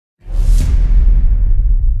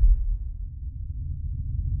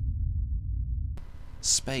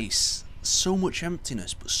space, so much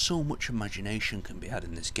emptiness, but so much imagination can be had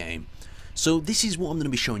in this game. So this is what I'm going to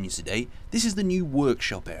be showing you today. This is the new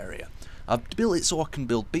workshop area. I've built it so I can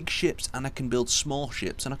build big ships and I can build small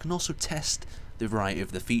ships, and I can also test the variety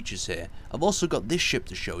of the features here. I've also got this ship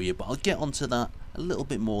to show you, but I'll get onto that a little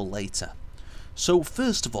bit more later. So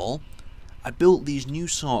first of all, I built these new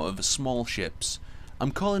sort of small ships.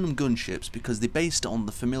 I'm calling them gunships because they're based on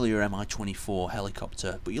the familiar Mi-24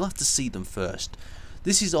 helicopter, but you'll have to see them first.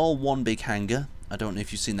 This is all one big hangar. I don't know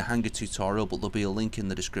if you've seen the hangar tutorial, but there'll be a link in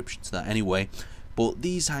the description to that anyway. But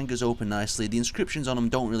these hangars open nicely. The inscriptions on them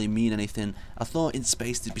don't really mean anything. I thought in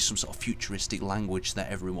space there'd be some sort of futuristic language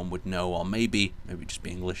that everyone would know, or maybe just be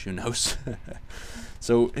English, who knows.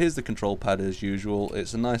 So here's the control pad as usual.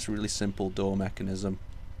 It's a nice, really simple door mechanism.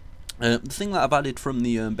 The thing that I've added from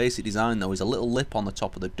the basic design though is a little lip on the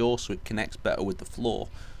top of the door so it connects better with the floor.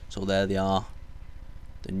 So there they are,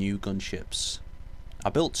 the new gunships. I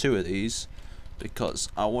built two of these because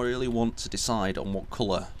I really want to decide on what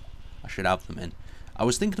colour I should have them in. I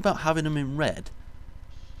was thinking about having them in red,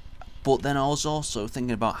 but then I was also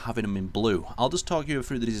thinking about having them in blue. I'll just talk you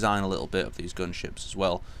through the design a little bit of these gunships as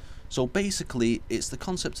well. So basically, it's the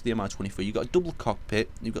concept of the Mi-24. You've got a double cockpit,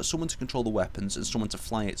 you've got someone to control the weapons and someone to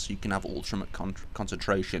fly it so you can have ultimate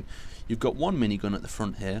concentration. You've got one minigun at the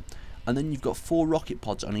front here, and then you've got 4 rocket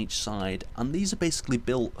pods on each side, and these are basically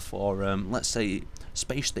built for, let's say,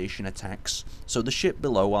 space station attacks. So the ship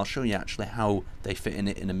below, I'll show you actually how they fit in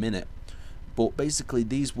it in a minute. But basically,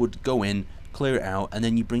 these would go in, clear it out, and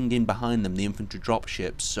then you bring in behind them the infantry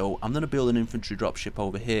dropships. So I'm going to build an infantry dropship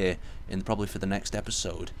over here, probably for the next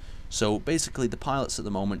episode. So basically the pilots at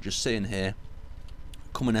the moment just sit in here,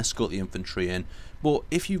 come and escort the infantry in. But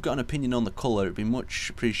if you've got an opinion on the colour, it'd be much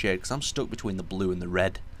appreciated because I'm stuck between the blue and the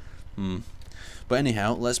red. But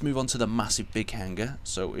anyhow, let's move on to the massive big hangar.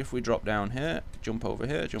 So if we drop down here, jump over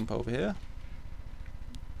here,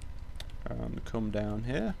 and come down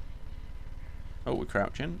here. Oh, we're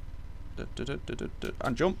crouching.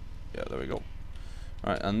 And jump. Yeah, there we go.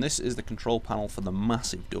 Right, and this is the control panel for the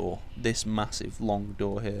massive door. This massive long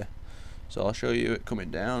door here. So I'll show you it coming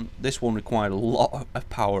down. This one required a lot of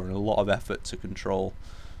power and a lot of effort to control.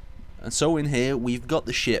 And so in here we've got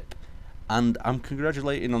the ship, and I'm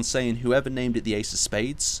congratulating on saying whoever named it the Ace of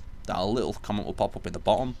Spades. That little comment will pop up in the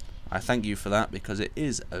bottom. I thank you for that because it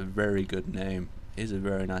is a very good name. It is a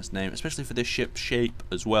very nice name, especially for this ship's shape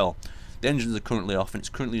as well. The engines are currently off and it's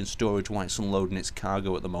currently in storage while it's unloading its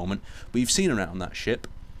cargo at the moment. But you've seen around that ship.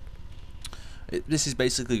 This has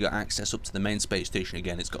basically got access up to the main space station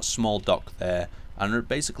again. It's got a small dock there, and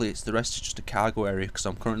basically it's the rest is just a cargo area because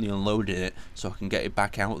I'm currently unloading it so I can get it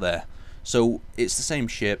back out there. So it's the same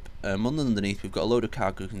ship. Underneath we've got a load of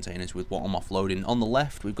cargo containers with what I'm offloading. On the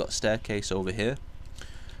left we've got a staircase over here.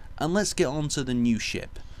 And let's get on to the new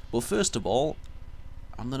ship. Well, first of all,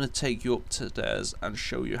 I'm going to take you upstairs and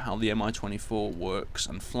show you how the Mi-24 works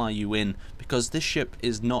and fly you in, because this ship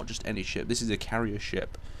is not just any ship. This is a carrier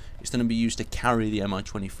ship. It's going to be used to carry the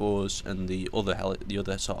Mi-24s and the other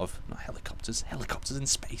sort of, not helicopters in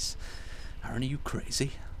space. Aaron, are you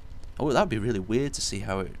crazy? Oh, that'd be really weird to see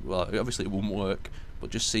how it, well, obviously it wouldn't work,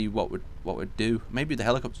 but just see what would do. Maybe the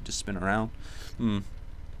helicopter would just spin around.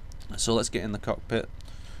 So let's get in the cockpit,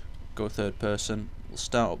 go third person, we'll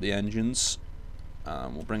start up the engines.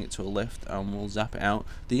 We'll bring it to a lift and we'll zap it out.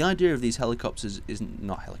 The idea of these helicopters is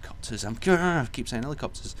not helicopters. I keep saying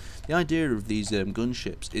helicopters. The idea of these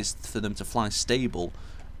gunships is for them to fly stable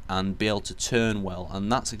and be able to turn well,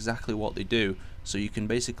 and that's exactly what they do. So you can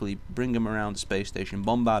basically bring them around the space station,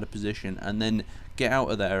 bombard a position, and then get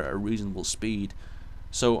out of there at a reasonable speed.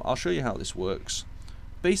 So I'll show you how this works.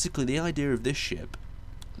 Basically, the idea of this ship,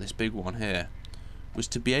 this big one here, was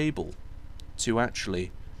to be able to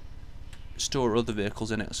actually store other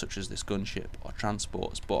vehicles in it, such as this gunship or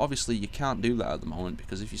transports, but obviously you can't do that at the moment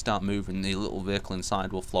because if you start moving, the little vehicle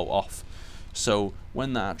inside will float off. So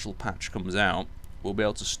when that actual patch comes out, we'll be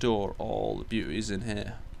able to store all the beauties in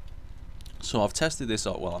here. So I've tested this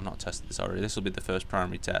out. Well, I've not tested this already. This will be the first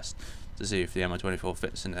primary test to see if the Mi-24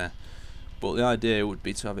 fits in there, but the idea would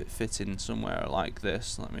be to have it fit in somewhere like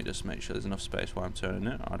this. Let me just make sure there's enough space while I'm turning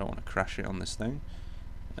it. I don't want to crash it on this thing.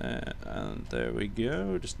 And there we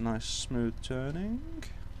go, just nice smooth turning,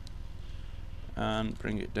 and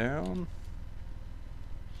bring it down.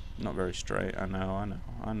 Not very straight, I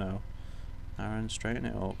know. Aaron, straighten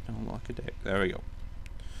it up, don't look like a dick. There we go.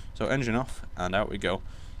 So engine off, and out we go.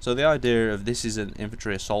 So the idea of this is an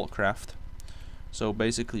infantry assault craft. So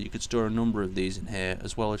basically you could store a number of these in here,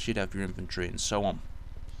 as well as you'd have your infantry and so on.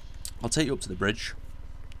 I'll take you up to the bridge.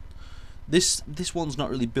 This one's not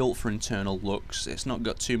really built for internal looks. It's not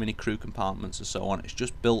got too many crew compartments and so on. It's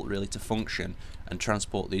just built really to function and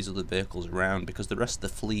transport these other vehicles around, because the rest of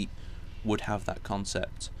the fleet would have that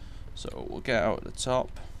concept. So we'll get out at the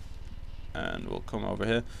top and we'll come over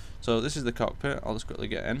here. So this is the cockpit. I'll just quickly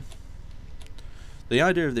get in. The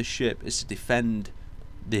idea of this ship is to defend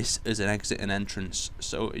this as an exit and entrance.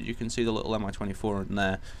 So you can see the little Mi-24 in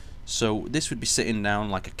there. So this would be sitting down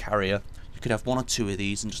like a carrier. You could have one or two of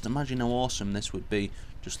these, and just imagine how awesome this would be,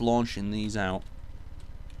 just launching these out.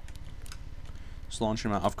 Just launching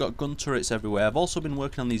them out. I've got gun turrets everywhere. I've also been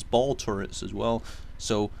working on these ball turrets as well,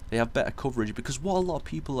 so they have better coverage, because what a lot of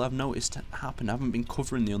people I've noticed happen haven't been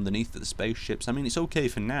covering the underneath of the spaceships. I mean, it's okay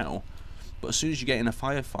for now, but as soon as you get in a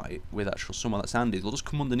firefight with actual someone that's handy, they'll just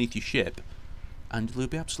come underneath your ship and you'll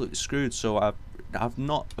be absolutely screwed. So I've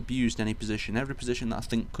not abused any position. Every position that I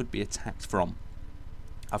think could be attacked from,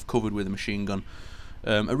 I've covered with a machine gun.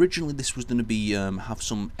 Originally this was going to be have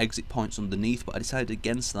some exit points underneath, but I decided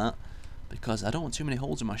against that because I don't want too many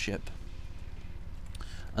holes in my ship.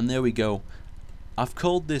 And there we go. I've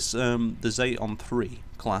called this the Zaton 3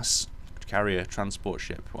 class carrier transport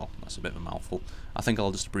ship. Well, that's a bit of a mouthful. I think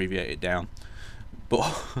I'll just abbreviate it down.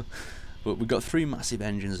 But but we've got 3 massive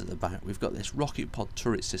engines at the back. We've got this rocket pod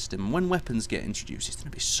turret system. And when weapons get introduced, it's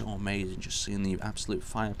going to be so amazing just seeing the absolute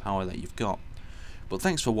firepower that you've got. But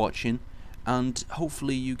thanks for watching, and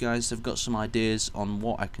hopefully you guys have got some ideas on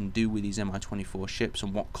what I can do with these Mi-24 ships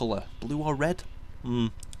and what colour, blue or red?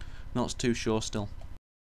 Not too sure still.